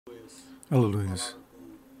Hallelujah.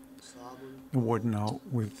 The word now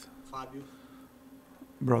with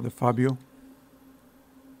Brother Fabio.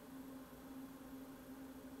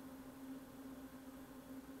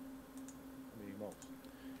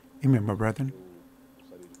 Amen, my brethren.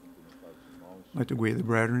 I'd like to greet the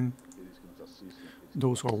brethren,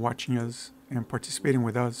 those who are watching us and participating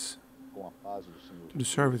with us to the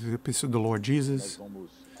service of the peace of the Lord Jesus.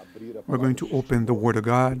 We're going to open the Word of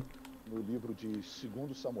God in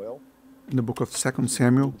the book of 2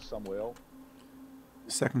 Samuel,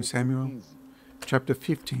 2 Samuel, chapter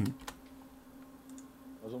 15.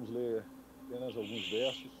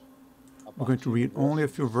 We're going to read only a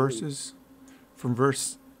few verses from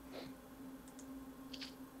verse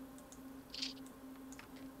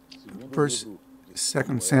 2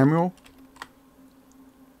 Samuel,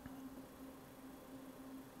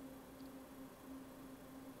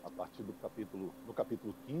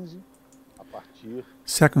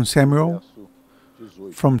 Second Samuel,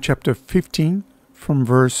 from chapter 15, from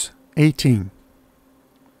verse 18.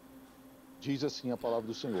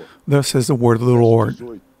 Thus says the word of the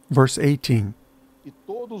Lord. Verse 18.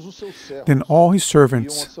 Then all his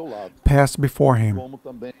servants passed before him,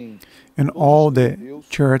 and all the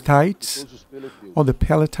Cherethites, all the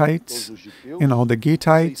Pelethites, and all the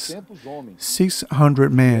Gittites,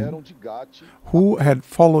 600 men, who had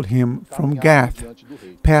followed him from Gath,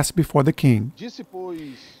 passed before the king.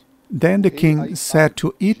 Then the king said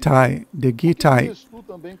to Ittai the Gittite,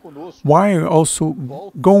 "Why are you also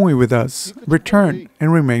going with us? Return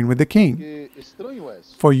and remain with the king.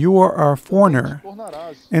 For you are a foreigner,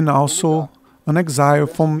 and also an exile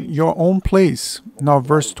from your own place." Now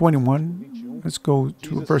verse 21, let's go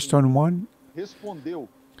to verse 21.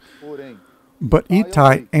 But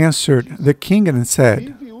Ittai answered the king and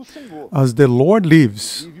said, "As the Lord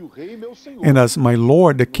lives, and as my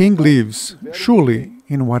lord the king lives, surely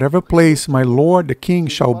in whatever place my lord the king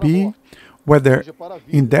shall be, whether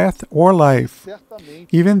in death or life,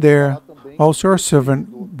 even there also our servant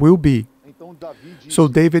will be." So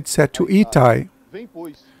David said to Ittai,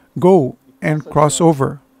 "Go and cross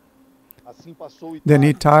over." Then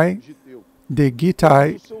Ittai the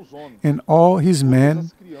Gittite and all his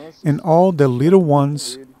men and all the little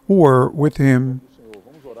ones who were with him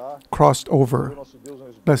crossed over.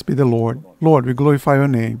 Blessed be the Lord. Lord, we glorify your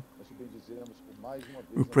name.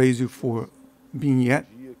 We praise you for being yet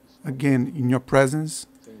again in your presence,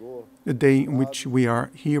 the day in which we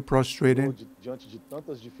are here prostrated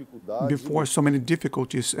before so many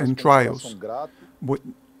difficulties and trials,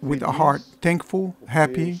 with a heart thankful,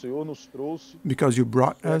 happy, because you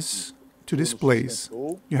brought us to this place.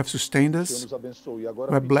 You have sustained us, you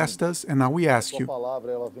have blessed us, and now we ask you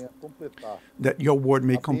that your word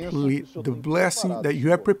may complete the blessing that you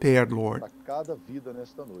have prepared, Lord,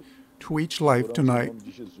 to each life tonight.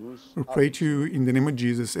 We pray to you in the name of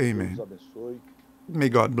Jesus. Amen. May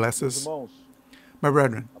God bless us. My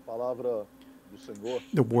brethren,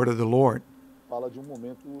 the word of the Lord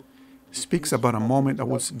speaks about a moment that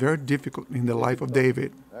was very difficult in the life of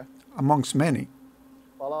David, amongst many.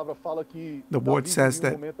 The word says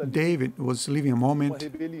that David was living a moment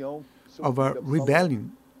of a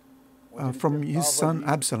rebellion from his son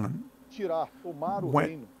Absalom,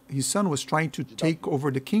 when his son was trying to take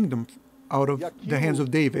over the kingdom out of the hands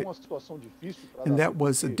of David. And that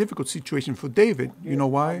was a difficult situation for David. You know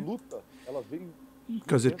why?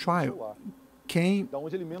 Because the trial came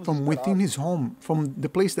from within his home, from the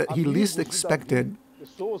place that he least expected.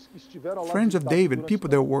 Friends of David, people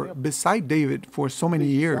that were beside David for so many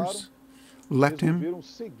years, left him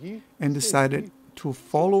and decided to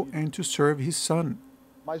follow and to serve his son.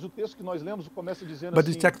 But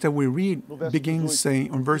the text that we read begins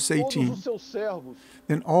saying on verse 18,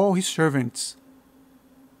 then all his servants,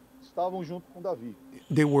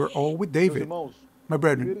 they were all with David. My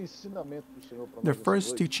brethren, the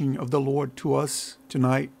first teaching of the Lord to us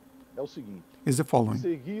tonight is the following.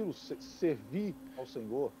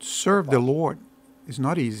 Serve the Lord is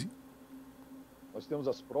not easy.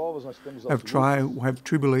 Have trial, have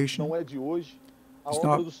tribulation.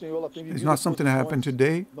 It's not something that happened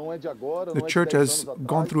today. The church has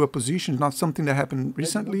gone through a position, not something that happened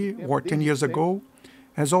recently or 10 years ago.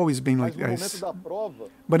 Has always been like this.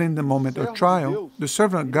 But in the moment of trial, the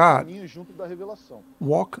servant of God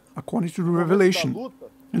walk according to the revelation.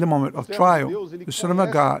 In the moment of trial, the servant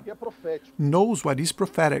of God knows what is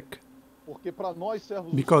prophetic.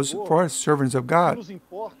 Because for us servants of God,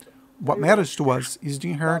 what matters to us is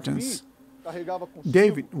the inheritance.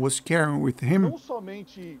 David was carrying with him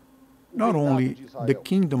not only the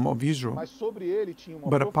kingdom of Israel,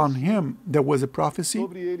 but upon him there was a prophecy,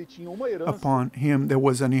 upon him there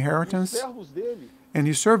was an inheritance, And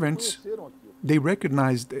his servants, they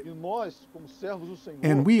recognized it.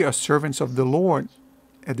 And we are servants of the Lord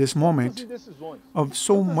at this moment of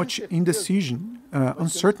so much indecision,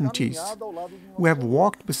 uncertainties. We have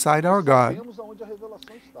walked beside our God,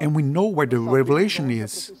 and we know where the revelation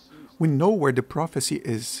is. We know where the prophecy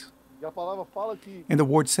is. And the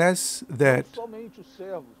word says that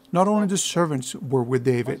not only the servants were with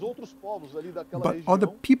David, but other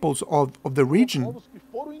peoples of the region,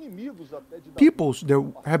 peoples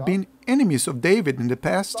that have been enemies of David in the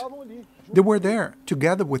past, they were there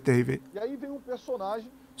together with David.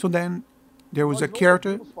 So then there was a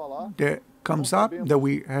character that comes up that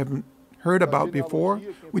we haven't heard about before.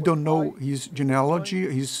 We don't know his genealogy,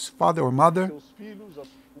 his father or mother,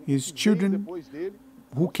 his children,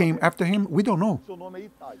 who came after him. We don't know.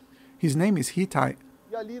 His name is Hittite.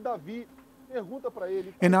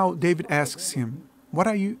 And now David asks him, what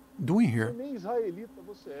are you doing here?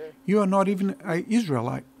 You are not even an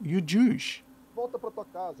Israelite. You're Jewish.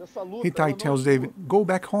 Hittite tells David, go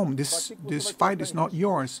back home. This fight is not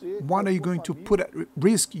yours. Why are you going to put at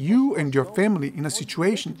risk you and your family in a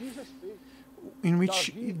situation in which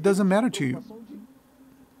it doesn't matter to you?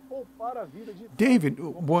 David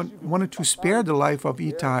wanted to spare the life of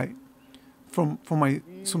Hittite from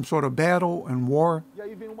some sort of battle and war.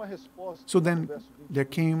 So then there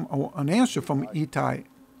came an answer from Hittite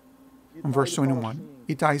in verse 21.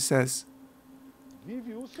 Hittite says,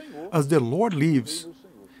 as the Lord lives,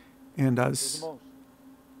 and as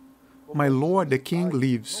my Lord the king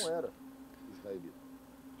lives.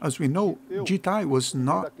 As we know, Hittite was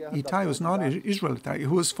not an Israelite. He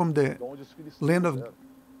was from the land of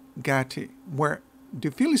Gath, where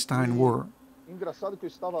the Philistines were.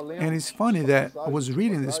 And it's funny that I was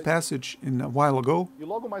reading this passage a while ago,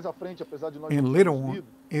 and later on,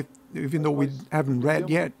 even though we haven't read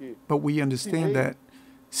yet, but we understand that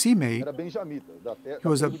Simei, he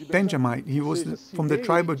was a Benjamite. He was from the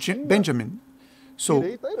tribe of Benjamin. So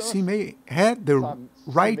Simei had the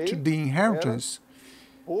right to the inheritance.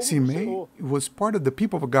 Simei was part of the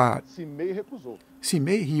people of God.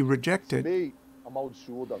 Simei, he rejected.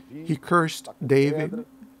 He cursed David,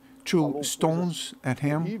 threw stones at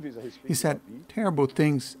him. He said terrible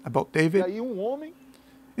things about David.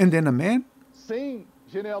 And then a man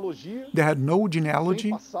that had no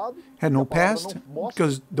genealogy, had no past,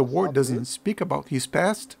 because the word doesn't speak about his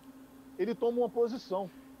past.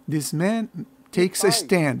 This man takes a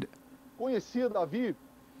stand.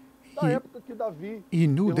 He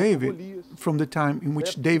knew David from the time in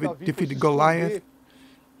which David defeated Goliath,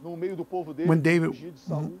 when David,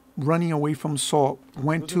 running away from Saul,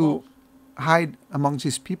 went to hide amongst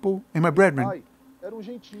his people. And my brethren,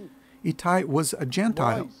 Hittite was a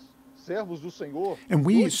Gentile. And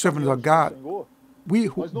we, servants of God,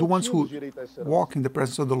 the ones who walk in the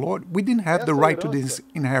presence of the Lord, we didn't have the right to this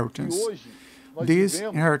inheritance. This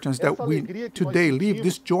inheritance that we today live,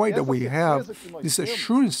 this joy that we have, this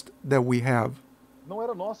assurance that we have,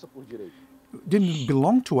 didn't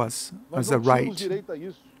belong to us as a right.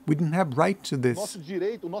 We didn't have right to this.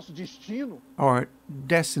 Our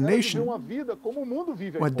destination,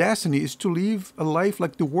 our destiny is to live a life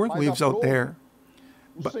like the world lives out there.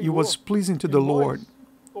 But it was pleasing to the Lord.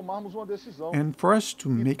 And for us to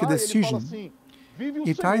make a decision,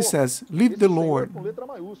 Hittite says, leave the Lord.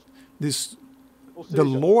 The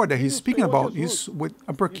Lord that he's speaking about is with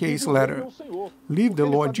uppercase letter. Leave the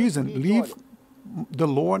Lord Jesus. Leave the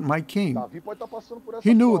Lord my King.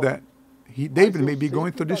 He knew that David may be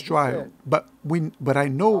going through this trial, but I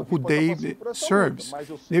know who David serves.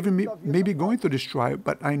 David may be going through this trial,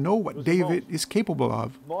 but I know what David is capable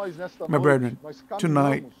of. My brethren,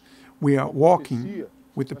 tonight we are walking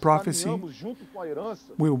with the prophecy.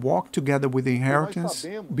 We walk together with the inheritance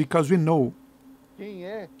because we know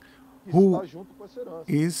who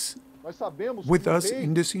is with us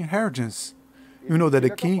in this inheritance. You know that the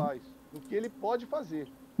King,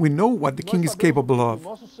 we know what the King is capable of,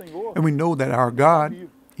 and we know that our God,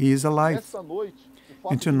 He is alive.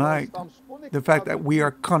 And tonight, the fact that we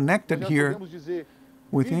are connected here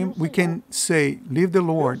with Him, we can say, leave the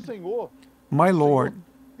Lord, my Lord,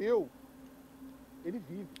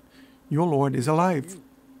 your Lord is alive.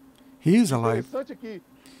 He is alive.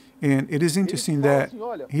 And it is interesting that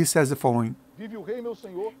he says the following, leave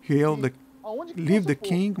the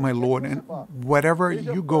King, my Lord, and wherever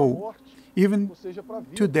you go, even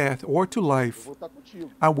to death or to life,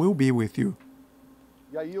 I will be with you.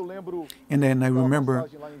 And then I remember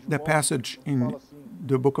the passage in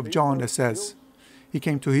the book of John that says, he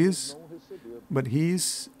came to his, but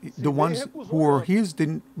the ones who were his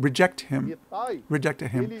didn't rejected him.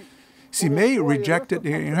 Simei rejected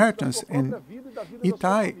the inheritance, and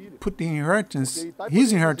Ittai put the inheritance,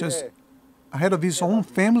 his inheritance, ahead of his own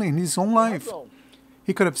family and his own life.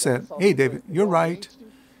 He could have said, hey, David, you're right.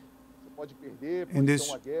 In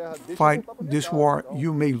this fight, this war,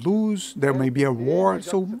 you may lose, there may be a war,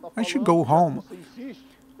 so I should go home.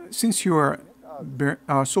 Since you are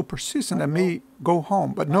so persistent, I may go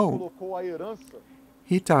home. But no,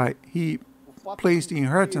 Ittai, he placed the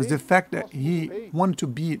inheritance, the fact that he wanted to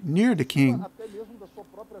be near the king,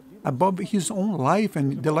 above his own life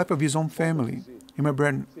and the life of his own family. And my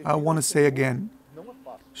brethren, I want to say again,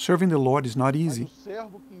 serving the Lord is not easy.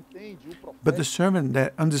 But the servant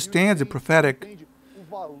that understands the prophetic,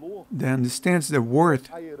 that understands the worth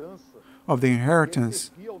of the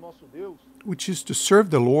inheritance, which is to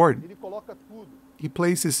serve the Lord, he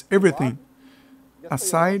places everything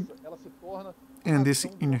aside, and this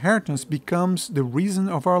inheritance becomes the reason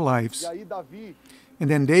of our lives. And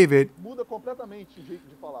then David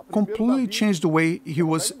completely changed the way he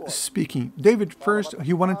was speaking. David, first,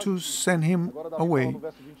 he wanted to send him away,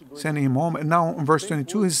 sending him home. And now in verse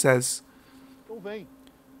 22, he says,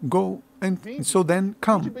 go, and so then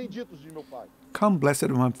come. Come, blessed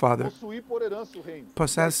of my father,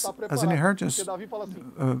 possess as an inheritance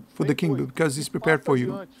for the kingdom, because it's prepared for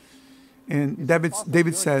you. And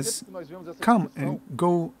David says, come and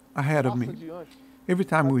go ahead of me. Every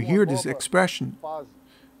time we hear this expression,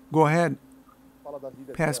 go ahead,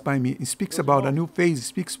 pass by me, it speaks about a new phase, it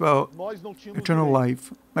speaks about eternal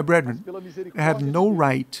life. My brethren, I have no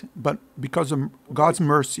right, but because of God's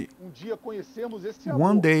mercy,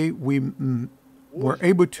 one day we were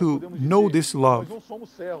able to know this love.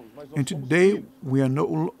 And today we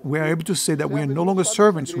are able to say that we are no longer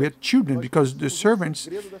servants, we are children, because the servants,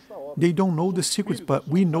 they don't know the secrets, but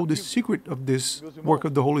we know the secret of this work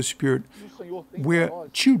of the Holy Spirit. We are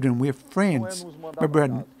children, we are friends. My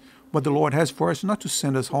brethren, what the Lord has for us, not to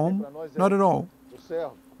send us home, not at all.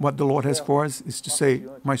 What the Lord has for us is to say,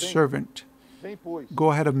 my servant,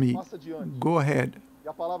 go ahead of me, go ahead.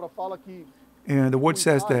 And the word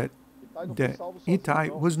says that Ittai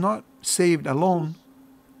was not saved alone.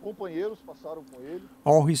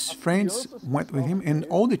 All his friends went with him, and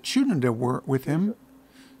all the children that were with him.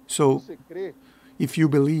 So, if you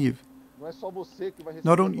believe,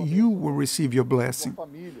 not only you will receive your blessing,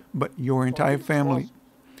 but your entire family,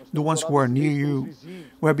 the ones who are near you.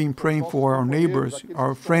 We have been praying for our neighbors,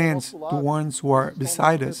 our friends, the ones who are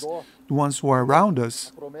beside us, the ones who are around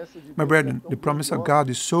us. My brethren, the promise of God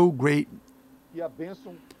is so great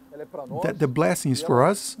that the blessing is for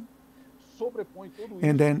us,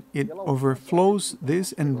 and then it overflows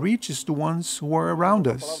this and reaches the ones who are around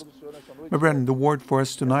us. My brethren, the word for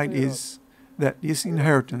us tonight is that this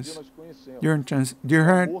inheritance, the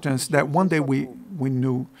inheritance that one day we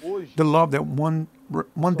knew, the love that one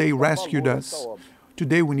day rescued us.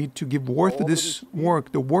 Today we need to give worth to this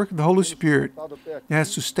work, the work of the Holy Spirit that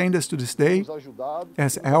has sustained us to this day,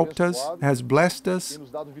 has helped us, has blessed us,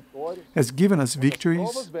 has given us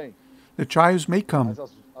victories. The trials may come,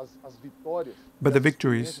 but the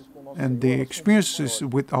victories and the experiences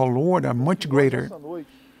with our Lord are much greater.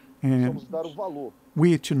 And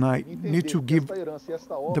we tonight need to give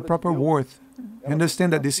the proper worth.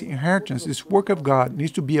 Understand that this inheritance, this work of God,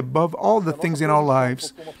 needs to be above all the things in our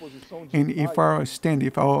lives. And if our stand,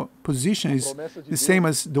 if our position is the same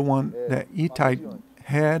as the one that Ittai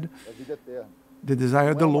had, the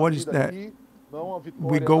desire of the Lord is that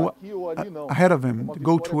we go ahead of Him,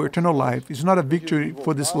 go to eternal life. It's not a victory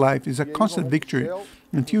for this life, it's a constant victory.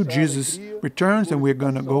 Until Jesus returns and we're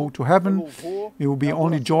going to go to heaven, it will be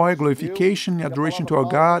only joy, glorification, adoration to our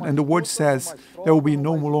God. And the Word says there will be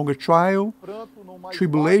no longer trial,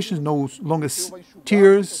 tribulations, no longer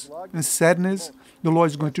tears and sadness. The Lord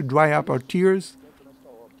is going to dry up our tears.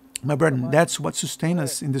 My brethren, that's what sustains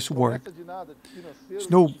us in this work. There's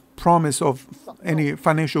no promise of any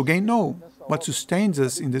financial gain. No. What sustains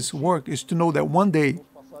us in this work is to know that one day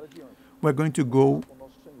we're going to go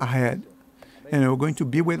ahead and we're going to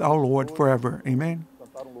be with our Lord forever. Amen.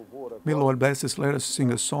 May the Lord bless us. Let us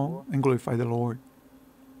sing a song and glorify the Lord.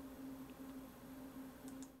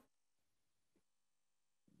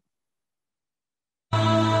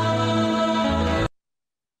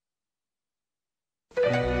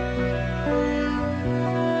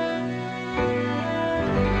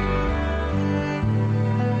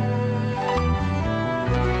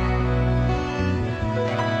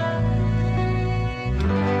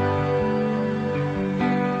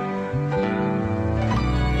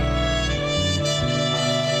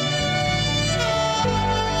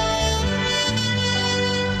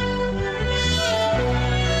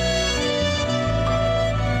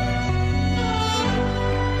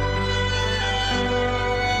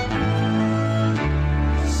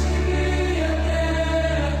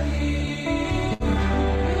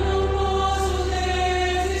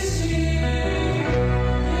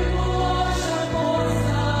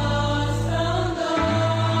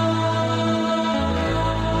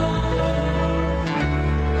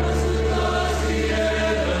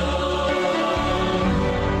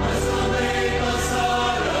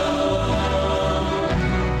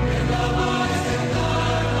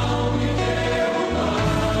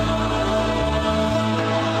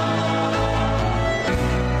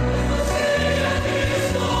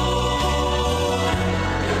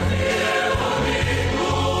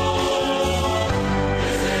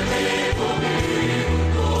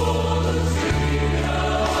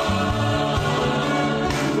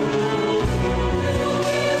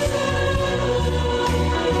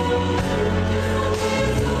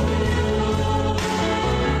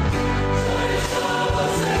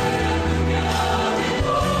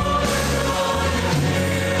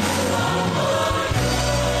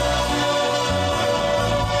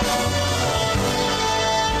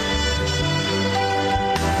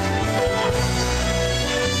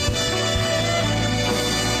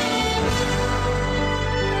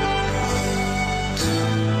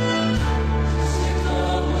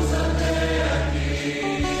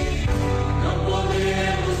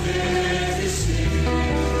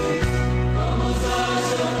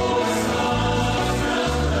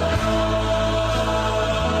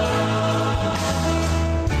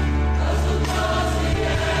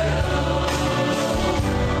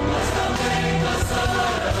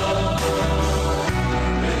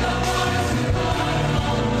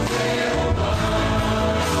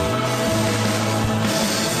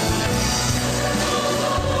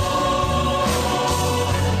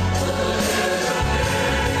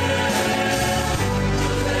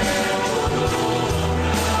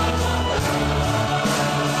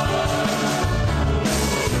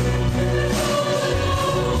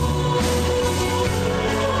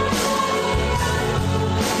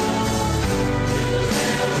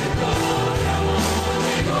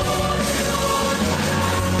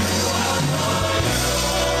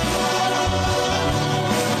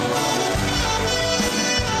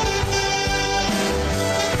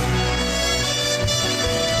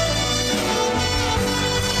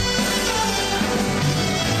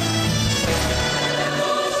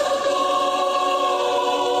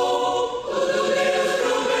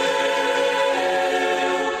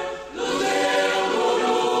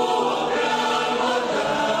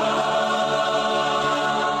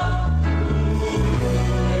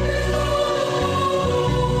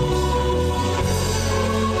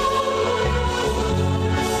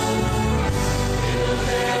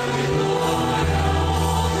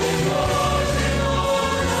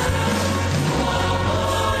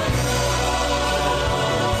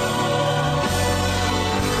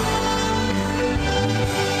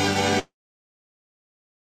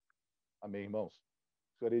 Amém, irmãos.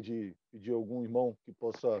 Gostaria de pedir a algum irmão que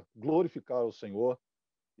possa glorificar o Senhor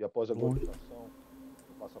e após a glorificação,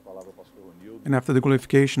 eu passo a palavra ao pastor Ronildo. And after the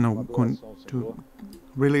glorification, I'm going Adoração ao to Senhor.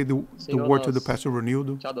 relay the Senhor, word to the nós Pastor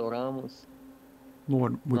Ronildo. te adoramos,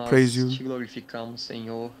 Lord, we nós praise you. te glorificamos,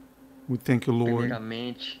 Senhor, We thank you, Lord,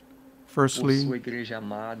 primeiramente por sua firstly, igreja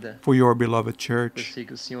amada, for your beloved por church. sei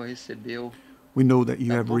que o Senhor recebeu We know that you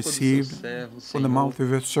da have boca do seu received servo, from the Senhor, mouth of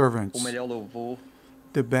your o servants melhor louvor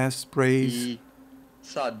the best praise, e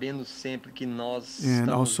sabendo sempre que nós and estamos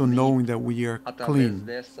also knowing limpos that we are através clean,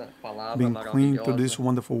 dessa palavra being clean through this maravilhosa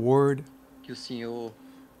wonderful word que o Senhor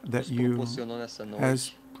that nos you proporcionou nessa has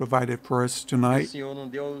noite. provided for us E o tonight. Senhor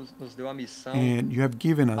nos deu a missão, And you have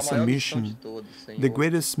given a us a maior missão de mission, todas, the Senhor,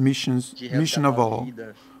 greatest de mission of resgatar all,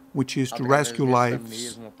 vidas which is to através rescue dessa lives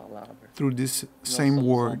mesma palavra. through this Nós same somos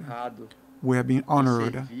word. honrados We have been em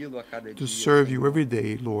honored servi-lo a cada to dia, serve you Senhor, every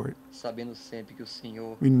day, Lord. sabendo sempre que o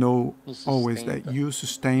Senhor We know nos always that sustenta, you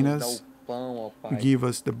sustain nos dá us, o pão, ó you Pai, give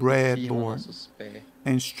us the e bread, firma Lord, nossos pés. and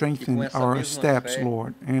E com strengthen essa our mesma steps, fé,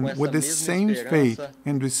 Lord. com And essa with the mesma same faith esperança,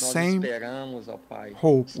 and the nós same esperamos, ó Pai,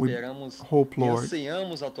 hope, we esperamos hope, e Lord,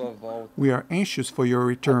 ansiamos a Tua volta, we are anxious for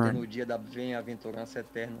your até no return dia da bem-aventurança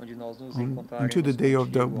eterna, onde nós nos until encontraremos the day of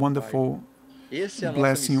the contigo, ó Pai. wonderful Essa é a nossa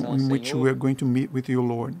blessing missão, in which we are Senhor, going to meet with you,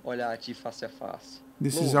 Lord. olhar a Ti face a face.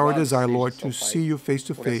 This is our Louvado desire, Lord, sejas, to ó see Pai, you face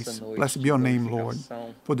to por essa face. noite Blessed be de your name, Lord,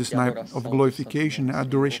 glorificação for this e night adoração of ao Teu santo glorification nome, and Senhor.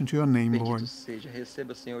 adoration to your name, Bendito Lord. seja,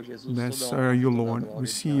 receba, Senhor Jesus, Blessed toda a are honra, you, toda a Lord. glória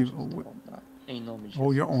Receive diante do Teu altar. Em nome de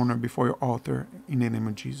all your Jesus. honor before your altar in the name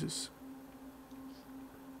of Jesus.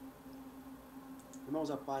 Irmãos,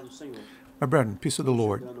 a paz do Senhor. My brethren, peace of the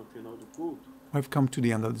Lord. Chegando ao final do culto, I've come to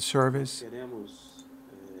the end of the service. queremos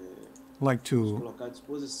I'd like nos to colocar à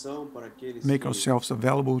disposição para aqueles make que ourselves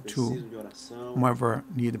available to precisam de oração. whomever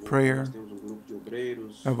need Nós prayer. temos grupo de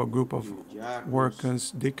obreiros, I have a group of de diáconos,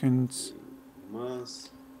 workers, deacons,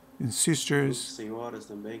 irmãs, and grupo de sisters, senhoras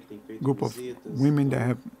também que têm feito group of visitas. women that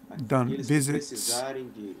Então, have done aqueles que visits, precisarem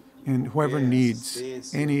de and whoever qualquer needs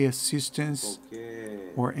assistência, any assistance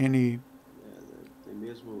qualquer, or any até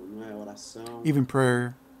mesmo não é oração, even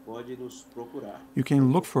prayer, pode nos procurar. you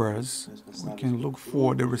can look for us. We can look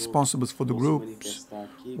for the responsibles for the groups, Manifestar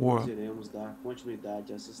aqui, or nós iremos dar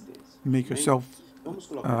continuidade à assistência. make Amém? yourself Vamos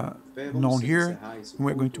colocar em pé, vamos known here, encerrar esse and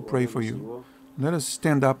we're going to culto, pray orando for ao you. Senhor. Let us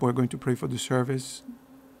stand up. We're going to pray for the service.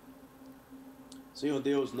 Senhor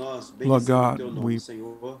Deus, nós Lord bendizemos God, o teu nome, we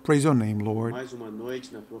Senhor. praise your name, Lord, Mais uma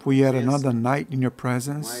noite na tua for yet presença, another night in your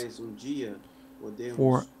presence, mais um dia podermos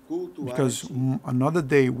for cultuar because a ti. another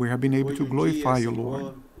day we have been able Foi to dia, glorify you, Senhor,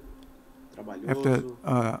 Lord. After trabalhoso,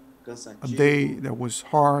 a cansativo, day that was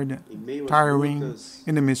hard, em meio às tiring, lutas,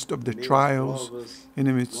 in the midst of the em meio às trials, provas, in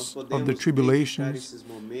the nós midst of the podemos dedicar tribulations, esses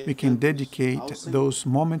momentos we can dedicate ao Senhor. those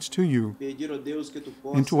moments to you, Pedir, ó Deus, que tu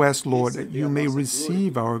and to possas ask, Lord, that receber you a may nossa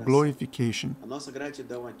receive our glorification, a nossa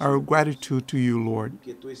gratidão a ti, our ó Deus, gratitude to you, Lord, e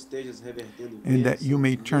que tu estejas revertendo and that you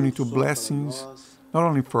may bênçãos, turn não into só para blessings, nós, not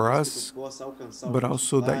only for mas us, que tu possa alcançar os but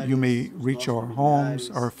nossos also that you may lares, os reach nossos our homes,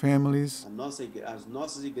 familiares, our families, as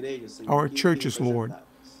nossas igrejas, Senhor, our aqui churches, Lord,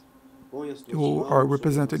 representadas. Põe as tuas who mãos are sobre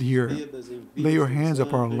represented nossas here. vidas, envia Lay os your teus hands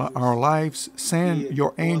upon our anjos, lives, send que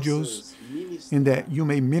your tu angels, possas and ministrar that you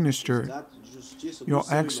may os minister atos de justiça do your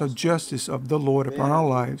Senhor em acts of nosso justice of the Lord favor. upon our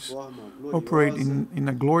Opera de lives. forma Operate gloriosa, in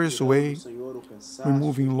a glorious tirando, way, Senhor, o cansaço,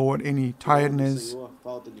 removing, Lord, any tirando, tiredness, Senhor, a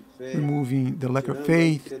falta de fé, removing the lack of tirando a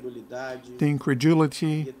faith, incredulidade, the e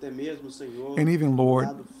incredulity, até mesmo, Senhor, and even, o Lord,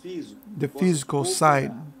 lado físico, the possas physical side.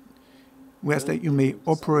 operar, We ask that you dando may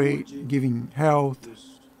operate, saúde, giving health,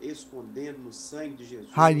 nos escondendo no sangue de Jesus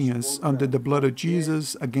hiding us under contra the blood of qualquer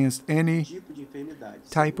Jesus against any tipo de enfermidade,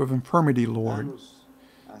 type Senhor. of infirmity, Lord. Dá-nos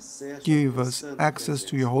acesso à Give tua us santa access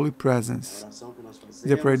to your presença. holy A presence. oração que nós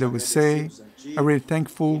The prayer fazemos, that we say, agradecidos a ti, are really em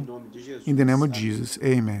thankful nome de Jesus. in the name of Amém. Jesus.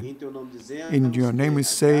 E Amen. em teu nome dizemos In your name we que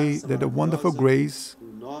a say graça that the wonderful maravilhosa grace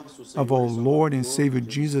do nosso of Senhor our e Lord and Salvador, Savior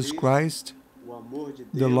Jesus Jesus Cristo, Christ, o amor de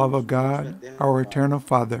the Deus, love of o nosso God, eterno our Pai, eternal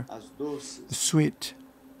Father, as doces the sweet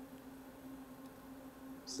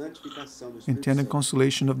santificação do and Espírito tender Santo,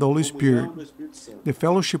 consolation of the Holy comunhão Spirit, do Espírito Santo, the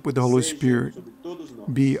fellowship with the Holy seja Spirit sobre todos nós,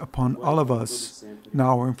 be upon agora all e of para todo us, sempre.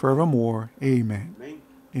 now and forevermore. Amen. Amém?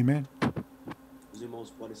 Amen. Os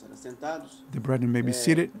irmãos podem estar assentados. The brethren may be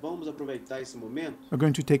seated. Vamos aproveitar esse momento We're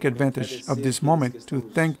going to take advantage of this moment to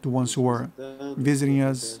thank the ones who are visiting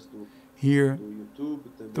us here do YouTube,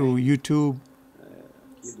 também, through YouTube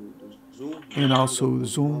aqui do Zoom. and also Alguns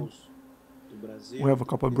Zoom. irmãos do Brasil We have a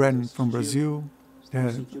couple of que brethren nos from assistiram. Brazil that Estamos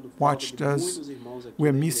have sentindo falta watched de us. muitos irmãos aqui We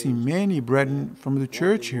are da missing igreja. many brethren from the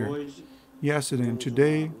church Ontem, here. hoje, Yesterday and tivemos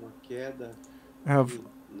today, uma queda have aqui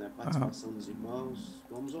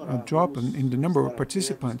a drop in the number of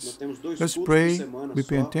participants. Let's pray, we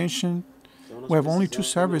pay attention. We have only 2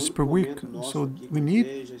 services per week, so we need,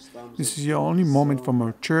 this is the only moment from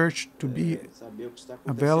our church to be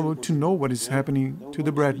available to know what is happening to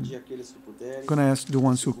the brethren. I'm going to ask the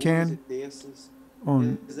ones who can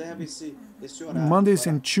on Mondays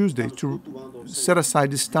and Tuesdays to set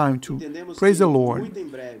aside this time to praise the Lord.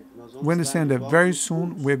 We understand that very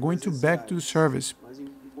soon we're going to back to the service.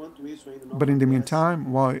 But in the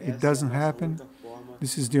meantime, while it doesn't happen,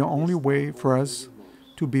 this is the only way for us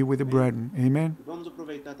to be with the brethren. Amen. We're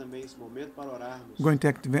going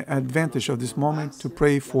to take advantage of this moment to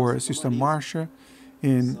pray for Sister Marcia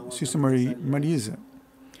and Sister Marisa.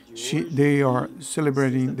 They are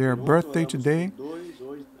celebrating their birthday today.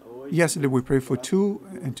 Yesterday we prayed for 2,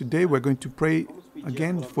 and today we're going to pray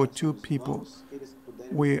again for 2 people.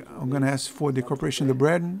 We are going to ask for the cooperation of the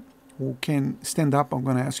brethren who can stand up. I'm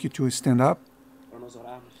going to ask you to stand up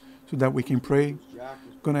so that we can pray.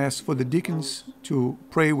 I'm going to ask for the deacons to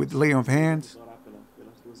pray with laying of hands.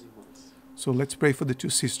 So let's pray for the 2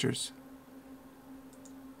 sisters.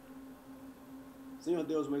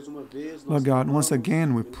 Lord God, once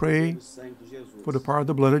again we pray for the power of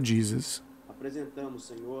the blood of Jesus.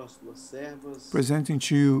 Presenting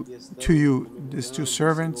to you these 2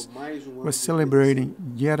 servants. We're celebrating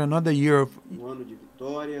yet another year of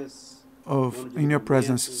in your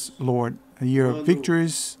presence, Lord. A year of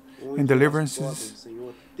victories and deliverances.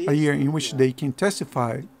 A year in which they can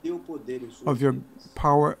testify of your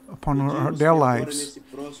power upon their lives.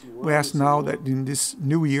 We ask now that in this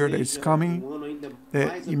new year that is coming,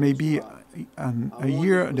 that it may be a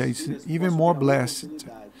year that is even more blessed,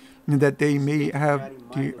 and that they may have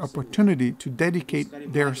the opportunity to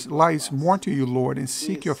dedicate their lives more to you, Lord, and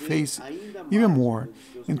seek your face even more,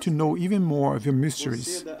 and to know even more of your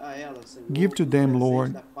mysteries. Give to them,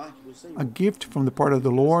 Lord, a gift from the part of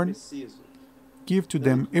the Lord. Give to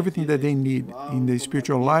them everything that they need in their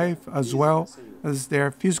spiritual life as well as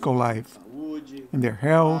their physical life, in their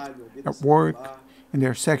health, at work, in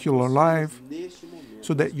their secular life,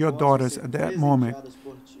 so that your daughters at that moment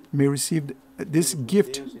may receive this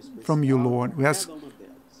gift from you, Lord. We ask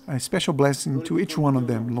a special blessing to each one of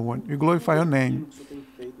them, Lord. We glorify your name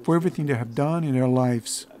for everything they have done in their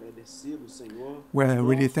lives. We're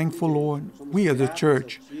really thankful, Lord. We as a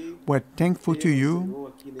church, we're thankful to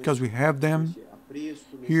you because we have them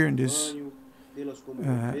here in this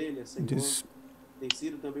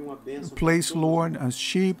place, Lord, as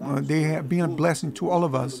sheep. They have been a blessing to all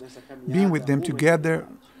of us, being with them together,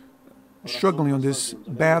 struggling on this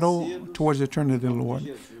battle towards eternity,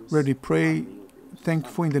 Lord. Ready pray,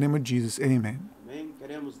 thankful in the name of Jesus. Amen.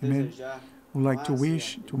 Amen. We'd like to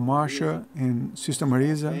wish to Marcia and Sister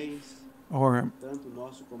Marisa, or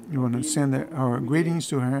you want to send our greetings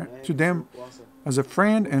to her, to them as a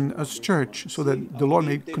friend and as church, so that the Lord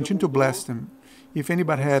may continue to bless them. If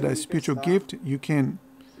anybody had a spiritual gift, you can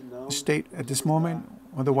state at this moment.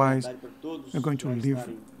 Otherwise, we're going to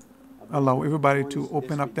allow everybody to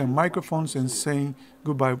open up their microphones and say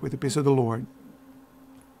goodbye with the peace of the Lord.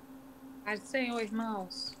 Paz do Senhor,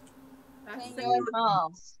 irmãos. Paz do Senhor,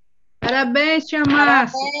 irmãos. Parabéns, tia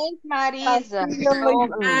Márcia. Parabéns, Marisa.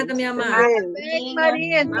 Obrigada, minha Márcia. Parabéns,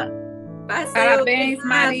 Marisa. Parabéns,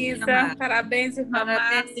 Marisa. Parabéns, irmã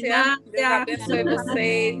Márcia. Deus abençoe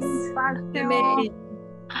vocês. Amém.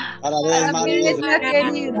 Parabéns, minha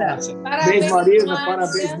querida. Parabéns, Marisa.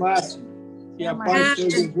 Parabéns, Márcia. Que a paz de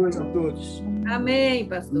Jesus a todos. Amém,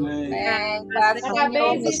 pastor. Amém.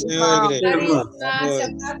 Parabéns, Senhor, igreja.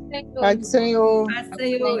 Paz do Senhor. Paz do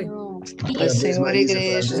Senhor. Paz do Senhor,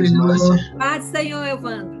 igreja. Paz do Senhor,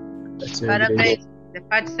 Evandro. Parabéns.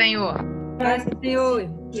 Paz do Senhor. Paz do Senhor.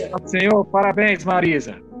 Paz do Senhor, parabéns,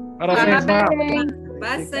 Marisa. Parabéns, Márcia.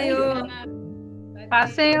 Paz do Senhor. Paz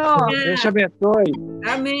do Senhor. Deus te abençoe.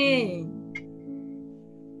 Amém.